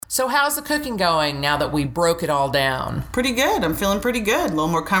So how's the cooking going now that we broke it all down? Pretty good. I'm feeling pretty good. A little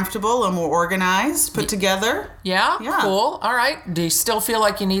more comfortable, a little more organized, put together. Yeah? Yeah. Cool. All right. Do you still feel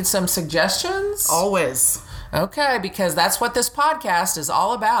like you need some suggestions? Always. Okay, because that's what this podcast is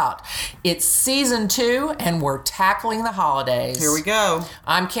all about. It's season 2, and we're tackling the holidays. Here we go.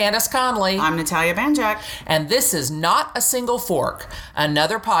 I'm Candace Conley. I'm Natalia Banjak. And this is Not a Single Fork,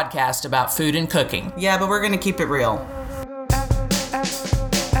 another podcast about food and cooking. Yeah, but we're going to keep it real.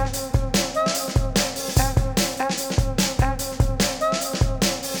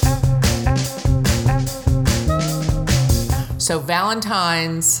 So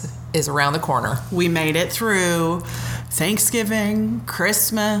Valentine's is around the corner. We made it through Thanksgiving,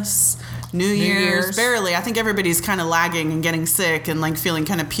 Christmas, New Year's. Barely. I think everybody's kind of lagging and getting sick and like feeling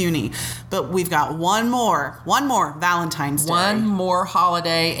kind of puny. But we've got one more Valentine's Day. One more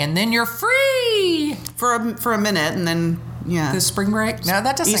holiday, and then you're free. For a minute, and then, yeah. The spring break? No,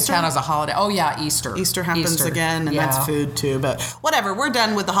 that doesn't Easter? count as a holiday. Oh, yeah, Easter. Easter happens again, and Yeah. that's food too. But whatever, we're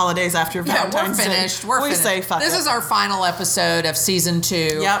done with the holidays after Valentine's we're Day. finished. We're we finished. say fuck This it. is our final episode of season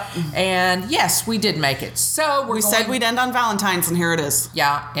 2. Yep. And yes, we did make it. So We said we'd end on Valentine's, and here it is.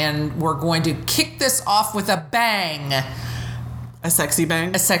 Yeah, and we're going to kick this off with a bang. A sexy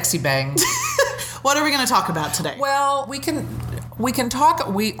bang. A sexy bang. What are we going to talk about today? Well, we are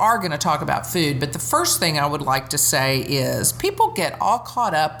going to talk about food, but the first thing I would like to say is people get all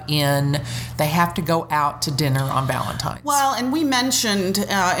caught up in they have to go out to dinner on Valentine's. Well, and we mentioned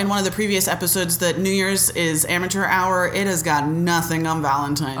in one of the previous episodes that New Year's is amateur hour. It has got nothing on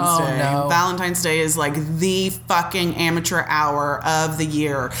Valentine's Day. No. Valentine's Day is like the fucking amateur hour of the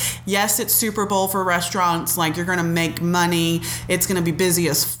year. Yes, it's Super Bowl for restaurants. Like, you're going to make money. It's going to be busy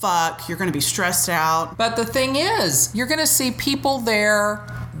as fuck. You're going to be stressed out. But the thing is, you're going to see people there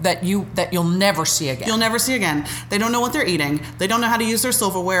that you'll never see again. You'll never see again. They don't know what they're eating. They don't know how to use their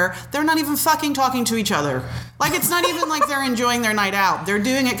silverware. They're not even fucking talking to each other. Like, it's not even like they're enjoying their night out. They're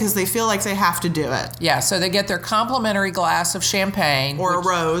doing it because they feel like they have to do it. Yeah, so they get their complimentary glass of champagne. Or a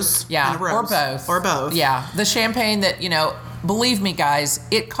rose. Yeah, and a rose. or both. Or both. Yeah, the champagne that, believe me, guys,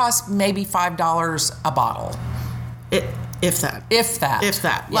 it costs maybe $5 a bottle. If that. If that.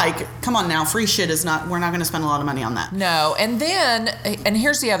 Yeah. Like, come on now. Free shit is not, we're not going to spend a lot of money on that. No, and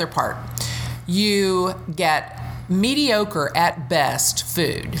here's the other part. You get mediocre at best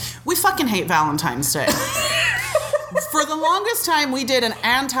food. We fucking hate Valentine's Day. For the longest time, we did an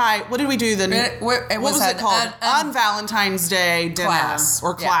what did we do? What was it called? On Valentine's Day dinner. Class.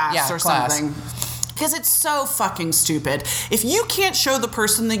 Or class or class. something. Because it's so fucking stupid. If you can't show the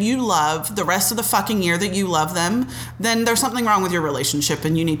person that you love the rest of the fucking year that you love them, then there's something wrong with your relationship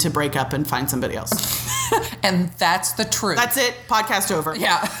and you need to break up and find somebody else. And that's the truth. That's it. Podcast over.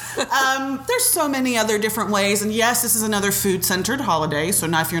 Yeah. There's so many other different ways. And yes, this is another food-centered holiday. So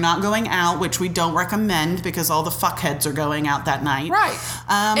now if you're not going out, which we don't recommend because all the fuckheads are going out that night. Right.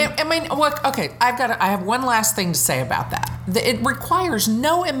 I have one last thing to say about that. It requires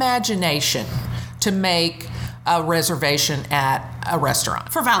no imagination to make a reservation at a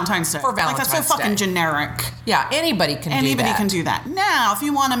restaurant. For Valentine's Day. For Valentine's Like, that's so fucking Day. generic. Yeah, anybody can do that. Anybody can do that. Now, if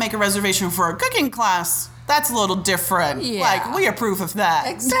you want to make a reservation for a cooking class, that's a little different. Yeah. Like, we approve of that.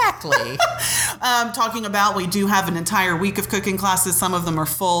 Exactly. Talking about, we do have an entire week of cooking classes. Some of them are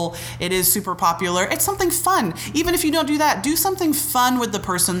full. It is super popular. It's something fun. Even if you don't do that, do something fun with the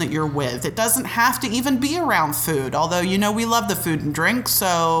person that you're with. It doesn't have to even be around food. Although, we love the food and drink,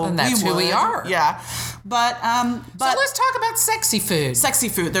 so And that's who we are. Yeah. But so let's talk about sexy food. Sexy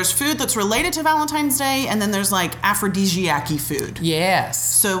food. There's food that's related to Valentine's Day, and then there's like aphrodisiac-y food.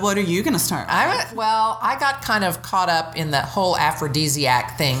 Yes. So what are you going to start with? I got kind of caught up in the whole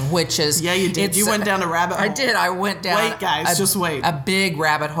aphrodisiac thing, which is... Yeah, you did. You went down a rabbit hole. I did. I went down... Wait, guys, just wait. A big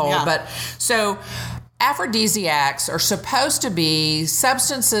rabbit hole. Yeah. But so... Aphrodisiacs are supposed to be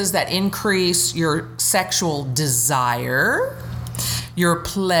substances that increase your sexual desire, your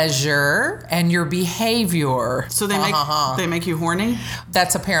pleasure, and your behavior. So they make you horny?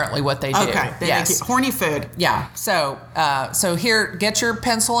 That's apparently what they do. Okay. They make you horny food. Yeah. So here, get your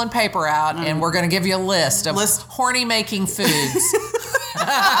pencil and paper out, and we're going to give you a list of horny making foods.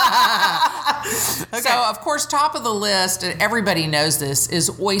 Okay. So, of course, top of the list, and everybody knows this,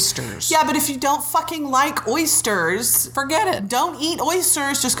 is oysters. Yeah, but if you don't fucking like oysters, forget it. Don't eat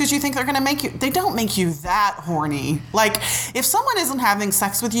oysters just because you think they're going to make you... They don't make you that horny. Like, if someone isn't having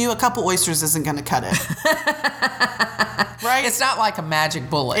sex with you, a couple oysters isn't going to cut it. Right? It's not like a magic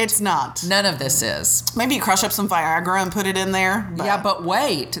bullet. It's not. None of this is. Maybe you crush up some Viagra and put it in there. But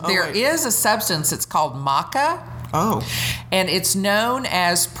wait. There is a substance, it's called maca. Oh. And it's known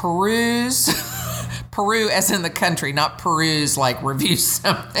as Peru's Peru as in the country, not peruse like review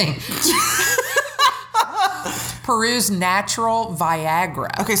something. Peru's natural Viagra.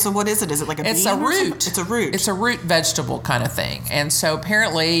 Okay, so what is it? Is it like a It's bean a or something? root. It's a root. It's a root vegetable kind of thing. And so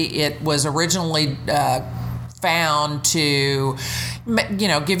apparently it was originally found to,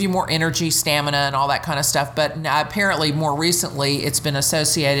 give you more energy, stamina, and all that kind of stuff. But apparently more recently it's been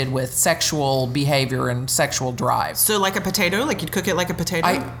associated with sexual behavior and sexual drive. So like a potato? Like you'd cook it like a potato?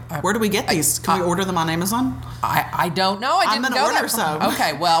 Where do we get these? Can we order them on Amazon? I don't know. I didn't I'm go gonna order that far. some.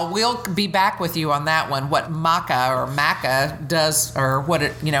 Okay, well, we'll be back with you on that one. What maca does, or what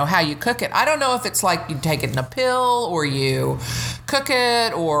it, how you cook it. I don't know if it's like you take it in a pill or you cook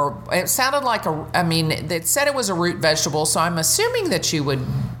it, or it sounded like it said it was a root vegetable, so I'm assuming that you would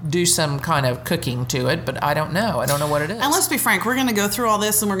do some kind of cooking to it, but I don't know. I don't know what it is. And let's be frank, we're going to go through all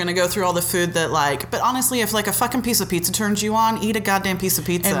this and we're going to go through all the food that but honestly, if like a fucking piece of pizza turns you on, eat a goddamn piece of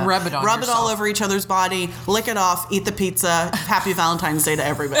pizza. And rub it on Rub yourself. it all over each other's body, lick it off, eat the pizza. Happy Valentine's Day to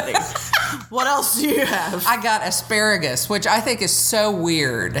everybody. What else do you have? I got asparagus, which I think is so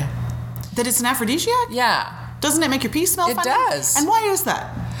weird. That it's an aphrodisiac? Yeah. Doesn't it make your pee smell It funny? does. And why is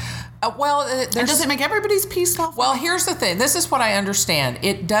that? And does it make everybody's pee smell funny? Well, here's the thing. This is what I understand.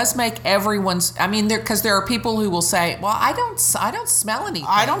 It does make everyone's. Because there are people who will say, "Well, I don't smell anything."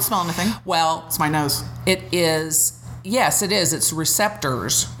 I don't smell anything. Well, It's my nose. it is. Yes, it is. It's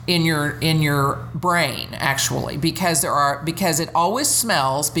receptors in your brain actually, because it always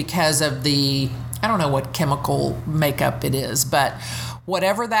smells because of the, I don't know what chemical makeup it is, but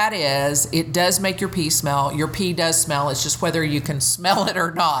whatever that is, it does make your pee smell. Your pee does smell. It's just whether you can smell it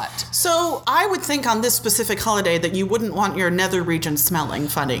or not. So I would think on this specific holiday that you wouldn't want your nether region smelling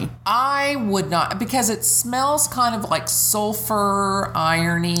funny. I would not, because it smells kind of like sulfur,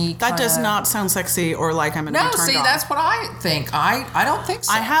 irony. That does not sound sexy or like I'm going to be No, turned see, on. that's what I think. I don't think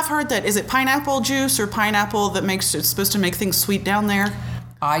so. I have heard that, is it pineapple juice or pineapple that it's supposed to make things sweet down there?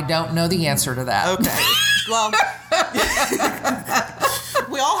 I don't know the answer to that. Okay. Well,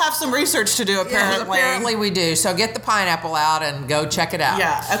 we all have some research to do, apparently. Yeah, apparently we do. So get the pineapple out and go check it out.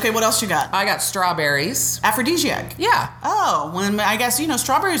 Yeah. Okay, what else you got? I got strawberries. Aphrodisiac. Yeah. Oh, I guess,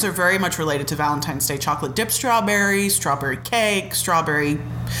 strawberries are very much related to Valentine's Day. Chocolate dipped strawberries, strawberry cake, strawberries.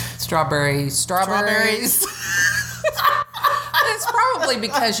 It's probably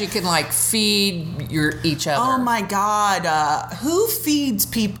because you can feed each other. Oh my God. Who feeds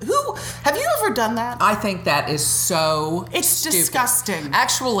people? Have you ever done that? I think that is so It's stupid. disgusting.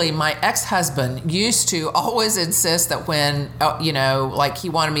 Actually, my ex-husband used to always insist that when, he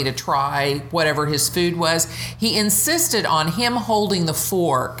wanted me to try whatever his food was, he insisted on him holding the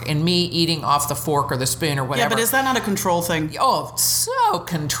fork and me eating off the fork or the spoon or whatever. Yeah, but is that not a control thing? Oh, so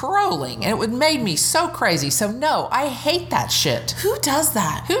controlling. And it made me so crazy. So no, I hate that shit. Who does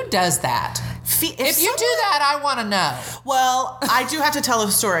that? Who does that? If you do that, I want to know. Well, I do have to tell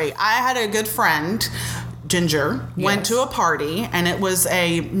a story. I had a good friend, Ginger, went to a party, and it was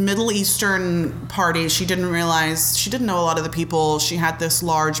a Middle Eastern party. She didn't know a lot of the people. She had this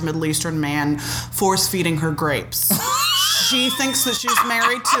large Middle Eastern man force feeding her grapes. She thinks that she's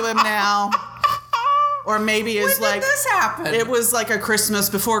married to him now. Or maybe it's when did this happen? It was like a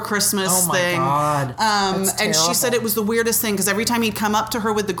before Christmas thing. Oh my God. That's and she said terrible. it was the weirdest thing because every time he'd come up to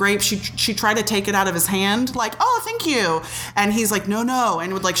her with the grape, she tried to take it out of his hand, like, oh, thank you. And he's like, no,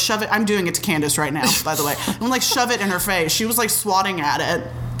 and would shove it. I'm doing it to Candace right now, by the way. And would shove it in her face. She was swatting at it.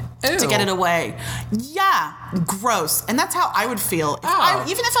 Ew. To get it away. Yeah, gross. And that's how I would feel.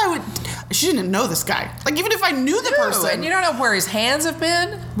 Even if I would, she didn't know this guy. Even if I knew the person. And you don't know where his hands have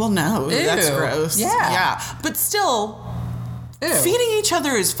been? Well, no, that's Ew. gross. Yeah. But still, Ew. feeding each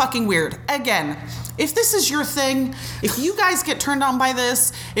other is fucking weird. Again, if this is your thing, if you guys get turned on by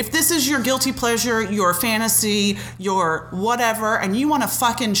this, if this is your guilty pleasure, your fantasy, your whatever, and you want to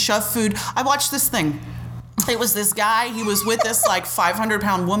fucking shove food, I watched this thing. It was this guy, he was with this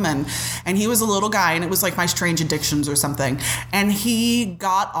 500-pound woman, and he was a little guy, and it was My Strange Addictions or something. And he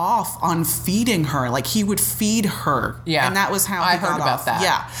got off on feeding her. He would feed her. Yeah. And that was how I he heard got about off. that.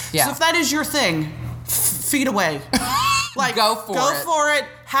 Yeah. So if that is your thing, feed away. Go for it.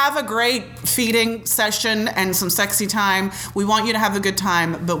 Have a great feeding session and some sexy time. We want you to have a good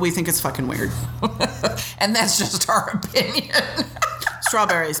time, but we think it's fucking weird. And that's just our opinion.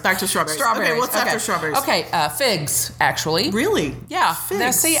 Strawberries. Back to strawberries. Okay, what's after strawberries? Okay, figs, actually. Really? Yeah. Figs.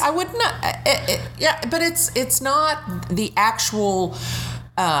 Now, see, I would not. Yeah, but it's not the actual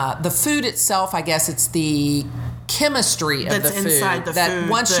the food itself. I guess it's the chemistry of That's the food inside the that food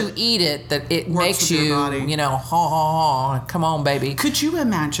once that you eat it, that it works makes with your you, body. come on, baby. Could you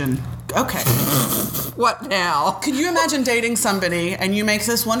imagine Okay. What now? Could you imagine dating somebody and you make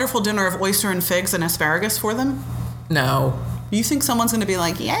this wonderful dinner of oyster and figs and asparagus for them? No. You think someone's going to be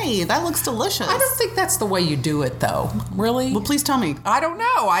like, yay, that looks delicious? I don't think that's the way you do it, though. Really? Well, please tell me. I don't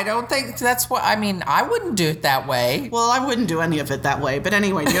know. I don't think that's what... I mean, I wouldn't do it that way. Well, I wouldn't do any of it that way. But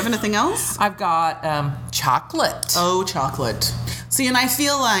anyway, do you have anything else? I've got chocolate. Oh, chocolate. See, and I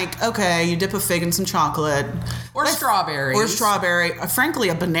feel like, okay, you dip a fig in some chocolate. Or strawberries. Or strawberry. Frankly,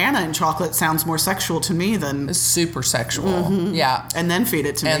 a banana in chocolate sounds more sexual to me than... It's super sexual. Yeah. And then feed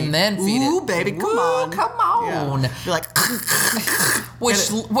it to me. And then feed it. Ooh, baby, come on. Come on. Yeah. Be like... Which,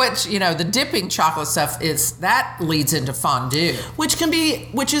 the dipping chocolate stuff that leads into fondue. Which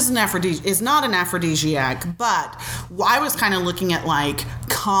is not an aphrodisiac, but I was kind of looking at like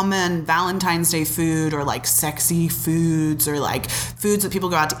common Valentine's Day food or like sexy foods or like foods that people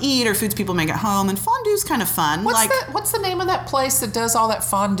go out to eat or foods people make at home, and fondue's kind of fun. What's the name of that place that does all that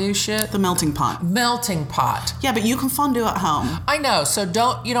fondue shit? The Melting Pot. Melting Pot. Yeah, but you can fondue at home. I know, so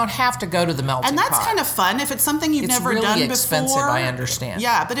you don't have to go to the Melting Pot. And that's kind of fun if it's something you've never really done before. It's expensive, I understand.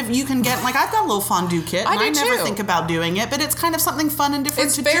 Yeah, but if you can get, like, I've got a little fondue kit, and I never think about doing it, but it's kind of something fun and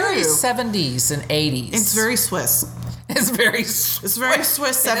different to do. It's very 70s and 80s. It's very Swiss. It's very Swiss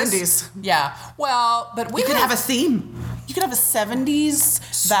 70s. Yeah. Well, but you could have a theme. You could have a 70s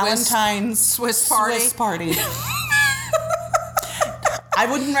Valentine's Swiss party. I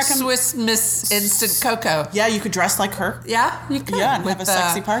wouldn't recommend Swiss Miss Instant Cocoa. Yeah, you could dress like her. Yeah, you could. Yeah, and have a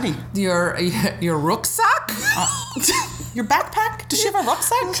sexy party. Your rucksack? Your backpack? Does she have a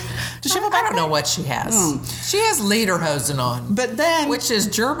rucksack? Does she have a backpack? I don't know what she has. She has lederhosen on. But then... Which is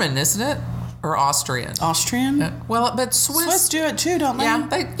German, isn't it? Or Austrian? Austrian? Well, but Swiss do it too, don't they?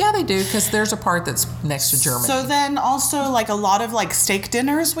 Yeah, they do, because there's a part that's next to Germany. So then also like a lot of like steak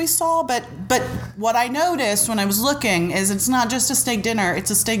dinners we saw, but what I noticed when I was looking is it's not just a steak dinner, it's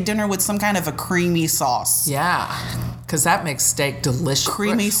a steak dinner with some kind of a creamy sauce. Yeah. Because that makes steak delicious.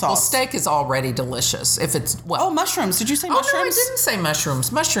 Creamy sauce. Well, steak is already delicious. If it's, well... Oh, mushrooms. Did you say mushrooms? No, I didn't say mushrooms.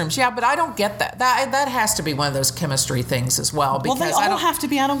 Mushrooms, yeah, but I don't get that. That has to be one of those chemistry things as well. Because they all have to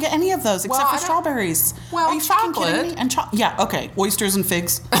be. I don't get any of those except for strawberries. Well, are you chocolate. Fucking kidding me? And yeah, okay. Oysters and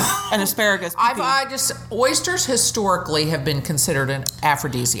figs and asparagus. Oysters historically have been considered an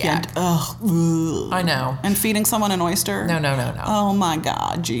aphrodisiac. I know. And feeding someone an oyster? No. Oh my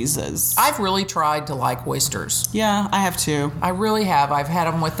God, Jesus. I've really tried to like oysters. Yeah, I have too. I really have. I've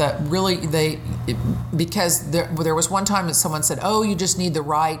had them with because there was one time that someone said, oh, you just need the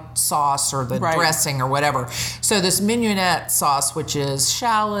right sauce or the dressing or whatever. So this mignonette sauce, which is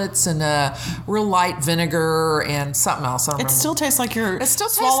shallots and a real light vinegar and something else. I don't remember. Still tastes like you're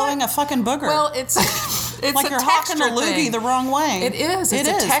swallowing a fucking booger. Well, it's like you're hawking a loogie the wrong way. It is. It's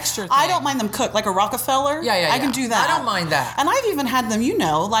a texture thing. I don't mind them cooked like a Rockefeller. Yeah. I can do that. I don't mind that. And I've even had them,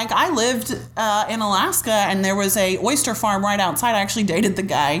 like I lived in Alaska and there was a oyster farm right outside. I actually dated the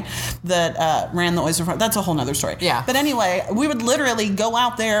guy that ran the oyster farm. That's a whole nother story. Yeah. But anyway, we would literally go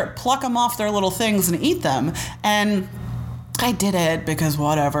out there, pluck them off their little things and eat them. And I did it because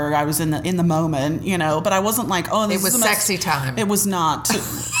whatever. I was in the moment, but I wasn't like, oh, this was is sexy time. It was not.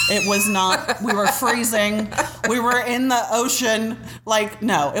 It was not. We were freezing. We were in the ocean. Like,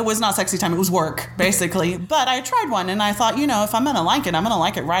 no, it was not sexy time. It was work, basically. But I tried one and I thought, if I'm going to like it, I'm going to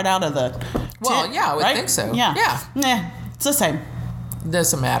like it right out of the Well, yeah, I would think so. Yeah. It's the same.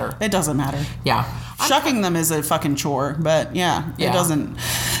 Doesn't matter. It doesn't matter. Yeah. Shucking them is a fucking chore, but it doesn't.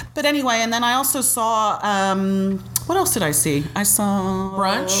 But anyway, and then I also saw, what else did I see? I saw...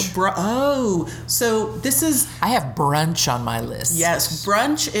 Brunch. So this is... I have brunch on my list. Yes,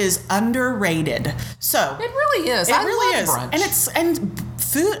 brunch is underrated. So... It really is. I love brunch. And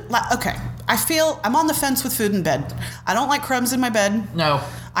food... Okay, I feel... I'm on the fence with food in bed. I don't like crumbs in my bed. No.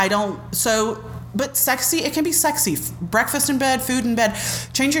 I don't... So... But sexy, it can be sexy. Breakfast in bed, food in bed.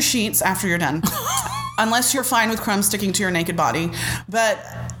 Change your sheets after you're done. Unless you're fine with crumbs sticking to your naked body.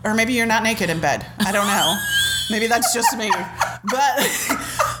 Or maybe you're not naked in bed. I don't know. Maybe that's just me.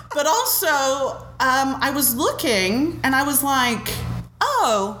 But also, I was looking and I was like,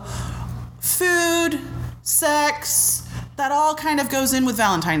 oh, food, sex, that all kind of goes in with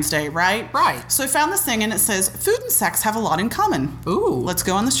Valentine's Day, right? Right. So I found this thing and it says, food and sex have a lot in common. Ooh. Let's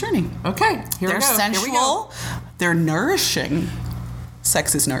go on this journey. Okay, They're sensual. They're nourishing.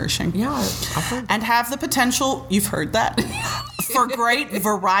 Sex is nourishing. Yeah, I've heard. And have the potential, you've heard that, for great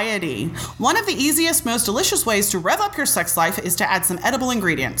variety. One of the easiest, most delicious ways to rev up your sex life is to add some edible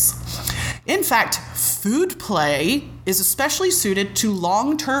ingredients. In fact, food play is especially suited to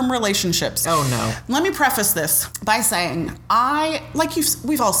long-term relationships. Oh, no. Let me preface this by saying,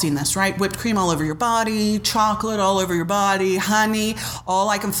 we've all seen this, right? Whipped cream all over your body, chocolate all over your body, honey. All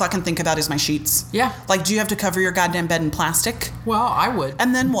I can fucking think about is my sheets. Yeah. Like, do you have to cover your goddamn bed in plastic? Well, I would.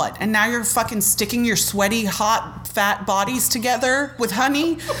 And then what? And now you're fucking sticking your sweaty, hot, fat bodies together with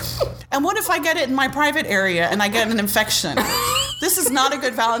honey? And what if I get it in my private area and I get an infection? This is not a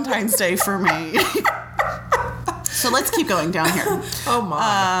good Valentine's Day for me. So let's keep going down here. Oh,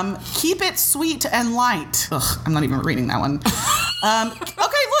 my. Keep it sweet and light. Ugh, I'm not even reading that one.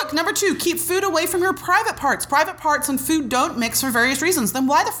 Okay, look, number 2, keep food away from your private parts. Private parts and food don't mix for various reasons. Then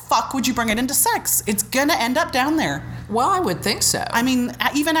why the fuck would you bring it into sex? It's gonna end up down there. Well, I would think so. I mean,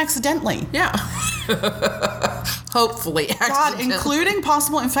 even accidentally. Yeah. Hopefully. God, including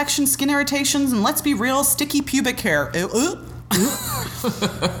possible infection, skin irritations, and let's be real, sticky pubic hair.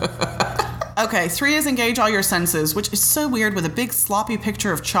 Okay, 3 is engage all your senses, which is so weird with a big sloppy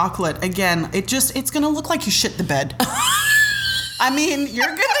picture of chocolate. Again, it's gonna look like you shit the bed. I mean, you're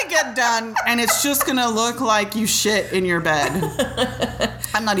gonna get done and it's just gonna look like you shit in your bed.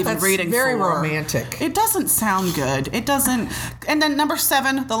 I'm not even reading very 4. romantic. It doesn't sound good. It doesn't. And then number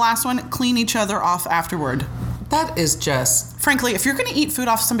 7, the last one, clean each other off afterward. That is just... Frankly, if you're going to eat food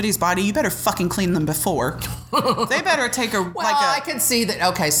off somebody's body, you better fucking clean them before. They better take a... Well, I can see that.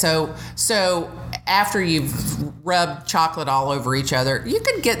 Okay, so after you've rubbed chocolate all over each other, you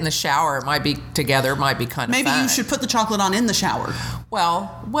can get in the shower. It might be together. It might be kind of Maybe fun. you should put the chocolate on in the shower.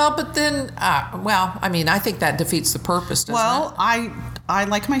 Well, but then, I mean, I think that defeats the purpose, doesn't it? I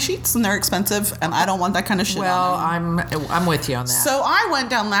like my sheets and they're expensive and I don't want that kind of shit on me. I'm with you on that. So I went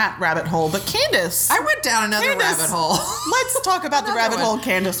down that rabbit hole, but Candace... I went down another rabbit hole. Let's talk about the rabbit hole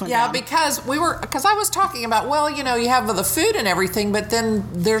Candace went down. Yeah, because I was talking about, well, you know, you have the food and everything, but then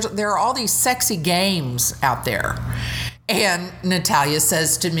there are all these sexy games out there. And Natalia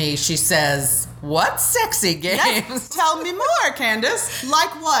says to me, she says, what sexy games? Yes, tell me more, Candace.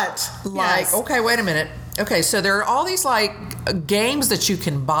 Like what? Like, okay, wait a minute. Okay, so there are all these like games that you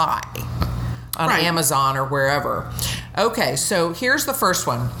can buy on Amazon or wherever. Okay, so here's the first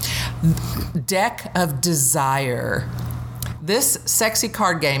one. Deck of Desire. This sexy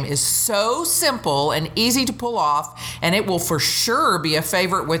card game is so simple and easy to pull off, and it will for sure be a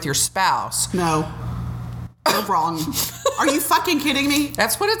favorite with your spouse. No. You're wrong. Are you fucking kidding me?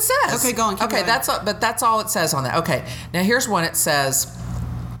 That's what it says. Okay, go on. Keep going. That's all it says on that. Okay, now here's one. It says,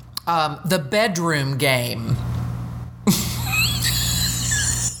 the bedroom game.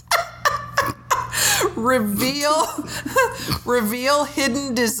 Reveal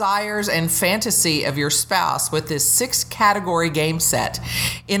hidden desires and fantasy of your spouse with this 6-category game set.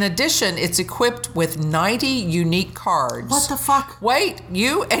 In addition, it's equipped with 90 unique cards. What the fuck? Wait,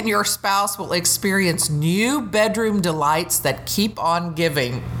 you and your spouse will experience new bedroom delights that keep on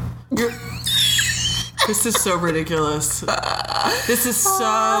giving. This is so ridiculous. This is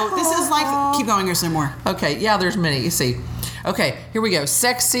like, keep going, there's no more. Okay, yeah, there's many, you see. Okay, here we go.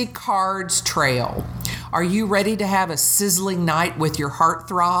 Sexy Cards Trail. Are you ready to have a sizzling night with your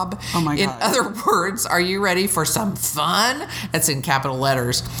heartthrob? Oh my God. In other words, are you ready for some fun? That's in capital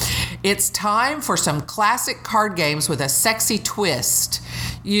letters. It's time for some classic card games with a sexy twist.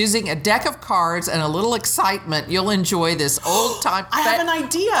 Using a deck of cards and a little excitement, you'll enjoy this old-time... I have an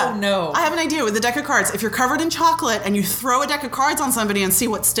idea. Oh, no. I have an idea with the deck of cards. If you're covered in chocolate and you throw a deck of cards on somebody and see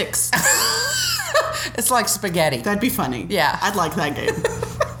what sticks. It's like spaghetti. That'd be funny. Yeah. I'd like that game.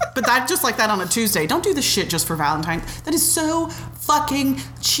 But that just like that on a Tuesday. Don't do the shit just for Valentine's. That is so fucking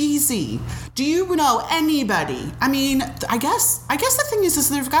cheesy. Do you know anybody? I mean, I guess the thing is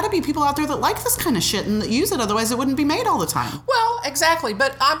there's got to be people out there that like this kind of shit and that use it. Otherwise, it wouldn't be made all the time. Well, exactly.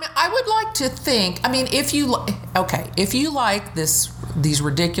 But I would like to think. I mean, if you like these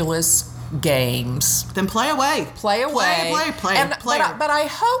ridiculous games, then play away. Play. But I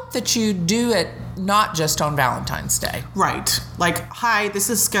hope that you do it not just on Valentine's Day. Right. Like, hi, this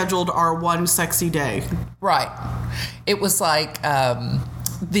is scheduled our one sexy day. Right. It was like in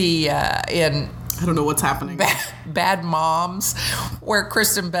I don't know what's happening. Bad Moms, where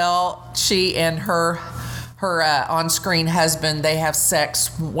Kristen Bell, she and her on-screen husband, they have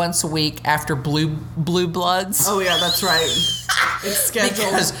sex once a week after Blue Bloods. Oh yeah, that's right. It's scheduled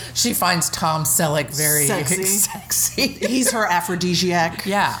because she finds Tom Selleck very sexy. He's her aphrodisiac.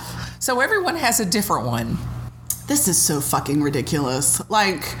 Yeah. So everyone has a different one. This is so fucking ridiculous.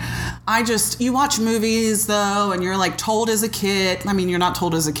 Like, You watch movies though, and you're like told as a kid. I mean, you're not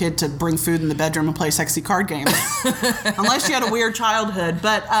told as a kid to bring food in the bedroom and play sexy card games, unless you had a weird childhood.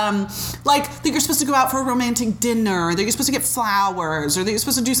 But like that you're supposed to go out for a romantic dinner, that you're supposed to get flowers, or that you're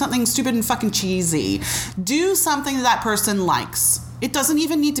supposed to do something stupid and fucking cheesy. Do something that person likes. It doesn't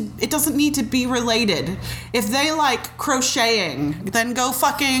need to be related. If they like crocheting, then go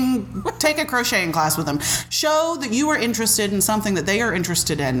fucking take a crocheting class with them. Show that you are interested in something that they are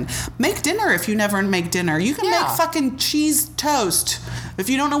interested in. Make dinner if you never make dinner. You can make fucking cheese toast. If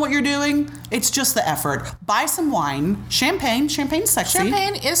you don't know what you're doing, it's just the effort. Buy some wine. Champagne's sexy.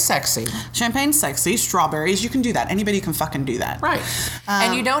 Champagne is sexy. Champagne's sexy. Strawberries, you can do that. Anybody can fucking do that. Right.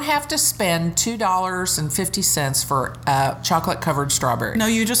 And you don't have to spend $2.50 for chocolate-covered strawberries. No,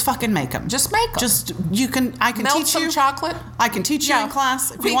 you just fucking make them. Just make them. I can Melt teach some you. chocolate. I can teach you in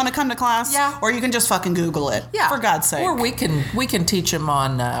class if you want to come to class. Yeah. Or you can just fucking Google it. Yeah. For God's sake. Or we can teach them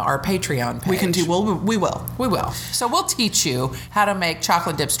on our Patreon page. We will. We will. So we'll teach you how to make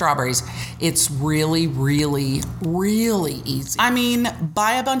chocolate dipped strawberries. It's really, really, really easy. I mean,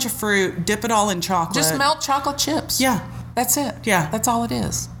 buy a bunch of fruit, dip it all in chocolate. Just melt chocolate chips. Yeah. That's it. Yeah. That's all it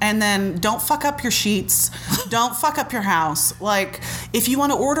is. And then don't fuck up your sheets. Don't fuck up your house. Like, if you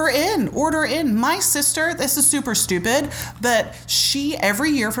want to order in. My sister, this is super stupid, but she,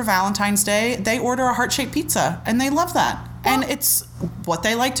 every year for Valentine's Day, they order a heart-shaped pizza, and they love that. And it's what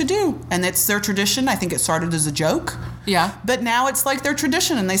they like to do. And it's their tradition. I think it started as a joke. Yeah. But now it's like their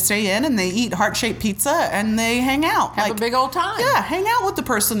tradition, and they stay in and they eat heart-shaped pizza and they hang out. Have a big old time. Yeah, hang out with the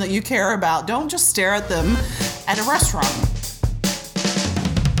person that you care about. Don't just stare at them at a restaurant.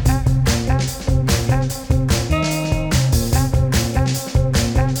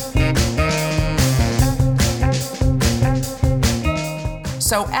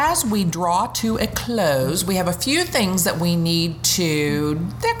 So as we draw to a close, we have a few things that we need to,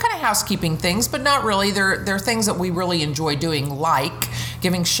 they're kind of housekeeping things, but not really. They're things that we really enjoy doing, like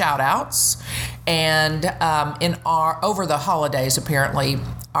giving shout outs. And over the holidays, apparently,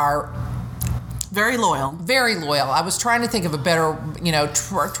 our very loyal. Very loyal. I was trying to think of a better,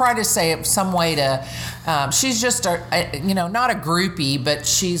 try to say it some way to, she's just, not a groupie, but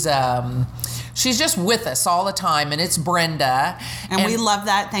she's just with us all the time, and it's Brenda. And we love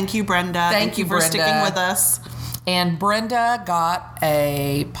that. Thank you, Brenda. Thank you, for Brenda. sticking with us. And Brenda got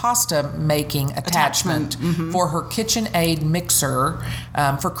a pasta making attachment for her KitchenAid mixer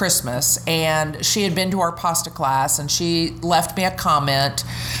for Christmas. And she had been to our pasta class, and she left me a comment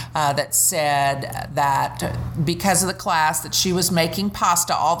that said that because of the class that she was making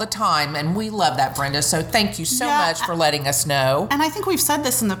pasta all the time. And we love that, Brenda. So thank you so much for letting us know. And I think we've said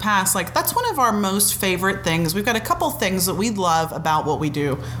this in the past, like that's one of our most favorite things. We've got a couple things that we love about what we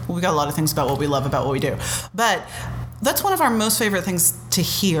do. Well, we've got a lot of things about what we love about what we do. But that's one of our most favorite things to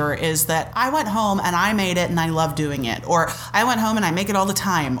hear is that I went home and I made it and I love doing it. Or I went home and I make it all the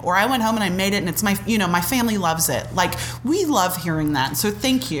time. Or I went home and I made it and it's my family loves it. Like, we love hearing that. So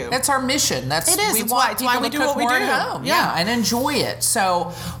thank you. That's our mission. It is. It's why we do what we do at home. Yeah, and enjoy it.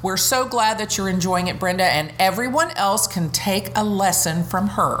 So we're so glad that you're enjoying it, Brenda, and everyone else can take a lesson from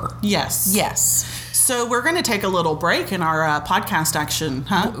her. Yes. Yes. So we're going to take a little break in our podcast action,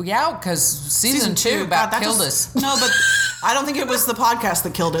 huh? Yeah, because season 2 killed us. No, but I don't think it was the podcast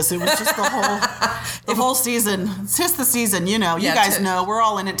that killed us. It was just the whole season. It's just the season, you guys know. We're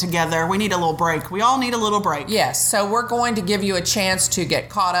all in it together. We need a little break. We all need a little break. Yes, so we're going to give you a chance to get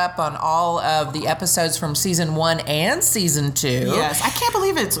caught up on all of the episodes from season 1 and season 2. Yes, I can't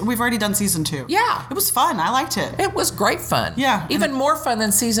believe we've already done season 2. Yeah. It was fun. I liked it. It was great fun. Yeah. Even more fun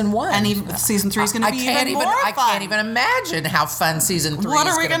than season 1. And even season 3 is going to be even more fun. I can't even imagine how fun season 3 is going to be.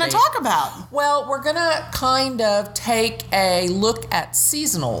 What are we going to talk about? Well, we're going to kind of take a look at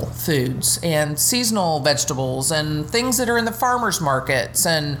seasonal foods and seasonal vegetables and things that are in the farmers markets,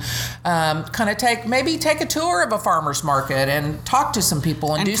 and kind of take a tour of a farmers market and talk to some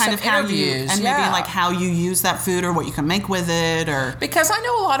people and do some interviews. Maybe like how you use that food or what you can make with it. Or because I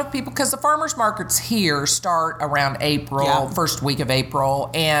know a lot of people, because the farmers markets here start around April, first week of April,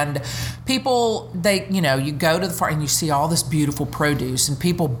 and people, you go to the farm and you see all this beautiful produce and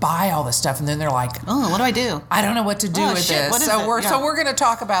people buy all this stuff, and then they're like, oh, what do I do? I don't know what to do with this. What is it? So we're going to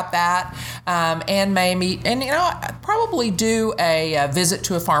talk about that, and maybe, probably do a visit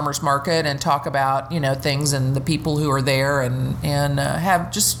to a farmer's market and talk about, things and the people who are there, and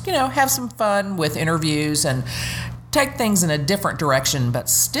have just, have some fun with interviews and take things in a different direction, but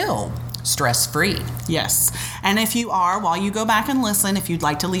still stress-free. Yes. And if you are, while you go back and listen, if you'd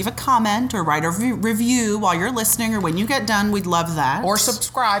like to leave a comment or write a review while you're listening or when you get done, we'd love that. Or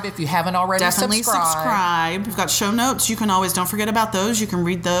subscribe if you haven't already. Definitely subscribe. We've got show notes. You can always, don't forget about those. You can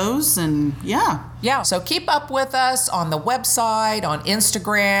read those, and yeah. Yeah, so keep up with us on the website, on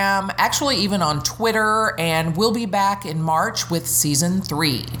Instagram, actually even on Twitter, and we'll be back in March with season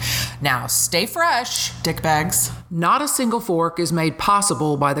 3. Now, stay fresh. Dick bags. Not a Single Fork is made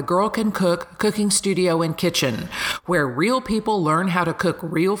possible by the Girl Can Cook cooking studio and kitchen, where real people learn how to cook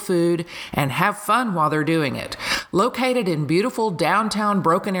real food and have fun while they're doing it. Located in beautiful downtown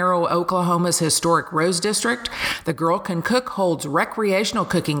Broken Arrow, Oklahoma's historic Rose District, the Girl Can Cook holds recreational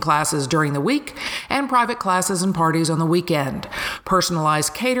cooking classes during the week and private classes and parties on the weekend.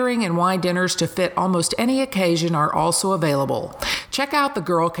 Personalized catering and wine dinners to fit almost any occasion are also available. Check out The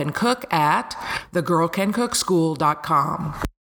Girl Can Cook at thegirlcancookschool.com.